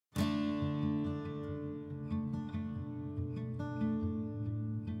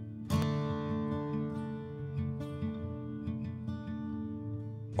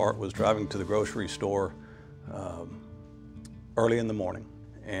Bart was driving to the grocery store early in the morning,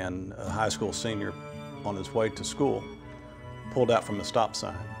 and a high school senior on his way to school pulled out from the stop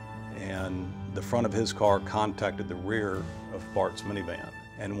sign, and the front of his car contacted the rear of Bart's minivan.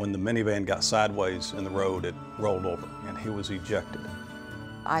 And when the minivan got sideways in the road, it rolled over, and he was ejected.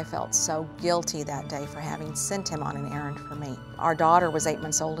 I felt so guilty that day for having sent him on an errand for me. Our daughter was 8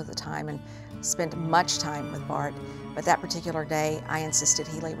 months old at the time and spent much time with Bart, but that particular day I insisted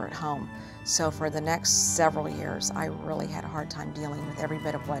he leave her at home. So for the next several years, I really had a hard time dealing with every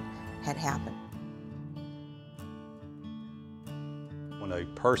bit of what had happened. When a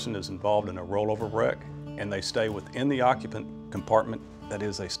person is involved in a rollover wreck and they stay within the occupant compartment, that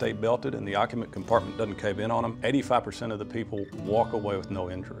is, they stay belted and the occupant compartment doesn't cave in on them, 85% of the people walk away with no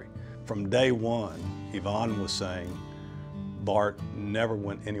injury. From day one, Yvonne was saying Bart never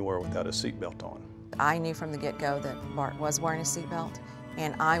went anywhere without a seatbelt on. I knew from the get-go that Bart was wearing a seatbelt,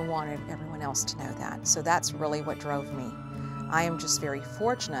 and I wanted everyone else to know that. So that's really what drove me. I am just very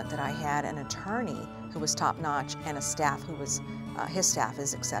fortunate that I had an attorney who was top-notch and a staff who was, his staff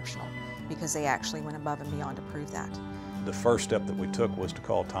is exceptional, because they actually went above and beyond to prove that. The first step that we took was to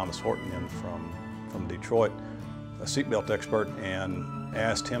call Thomas Horton in from Detroit, a seatbelt expert, and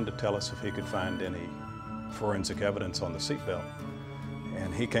asked him to tell us if he could find any forensic evidence on the seatbelt.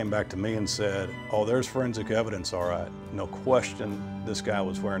 And he came back to me and said, "Oh, there's forensic evidence, all right. No question this guy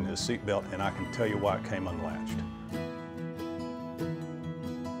was wearing his seatbelt, and I can tell you why it came unlatched."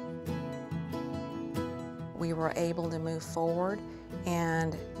 We were able to move forward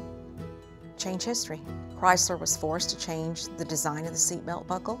and change history. Chrysler was forced to change the design of the seatbelt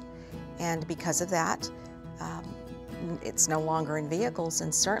buckle, and because of that, it's no longer in vehicles,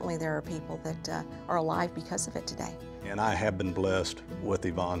 and certainly there are people that are alive because of it today. And I have been blessed with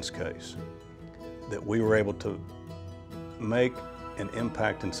Yvonne's case, that we were able to make an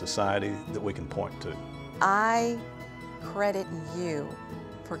impact in society that we can point to. I credit you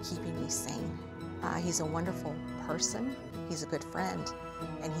for keeping me sane. He's a wonderful person, he's a good friend,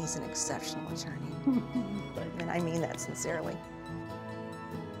 and he's an exceptional attorney. And I mean that sincerely.